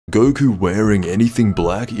Goku wearing anything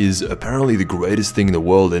black is apparently the greatest thing in the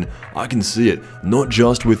world, and I can see it, not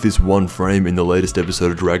just with this one frame in the latest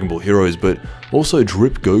episode of Dragon Ball Heroes, but also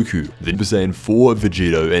Drip Goku, the Super Saiyan 4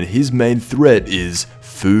 Vegito, and his main threat is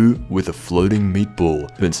Fu with a floating meatball.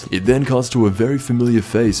 It then cuts to a very familiar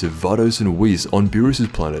face of Vados and Whis on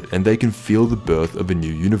Beerus' planet, and they can feel the birth of a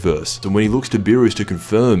new universe. So when he looks to Beerus to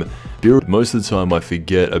confirm, most of the time I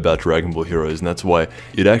forget about Dragon Ball Heroes, and that's why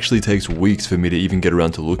it actually takes weeks for me to even get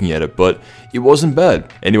around to looking at it, but it wasn't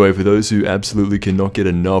bad. Anyway, for those who absolutely cannot get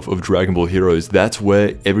enough of Dragon Ball Heroes, that's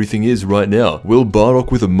where everything is right now. Will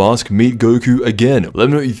Bardock with a mask meet Goku again? Let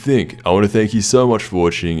me know what you think. I want to thank you so much for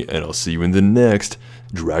watching, and I'll see you in the next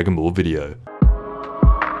Dragon Ball video.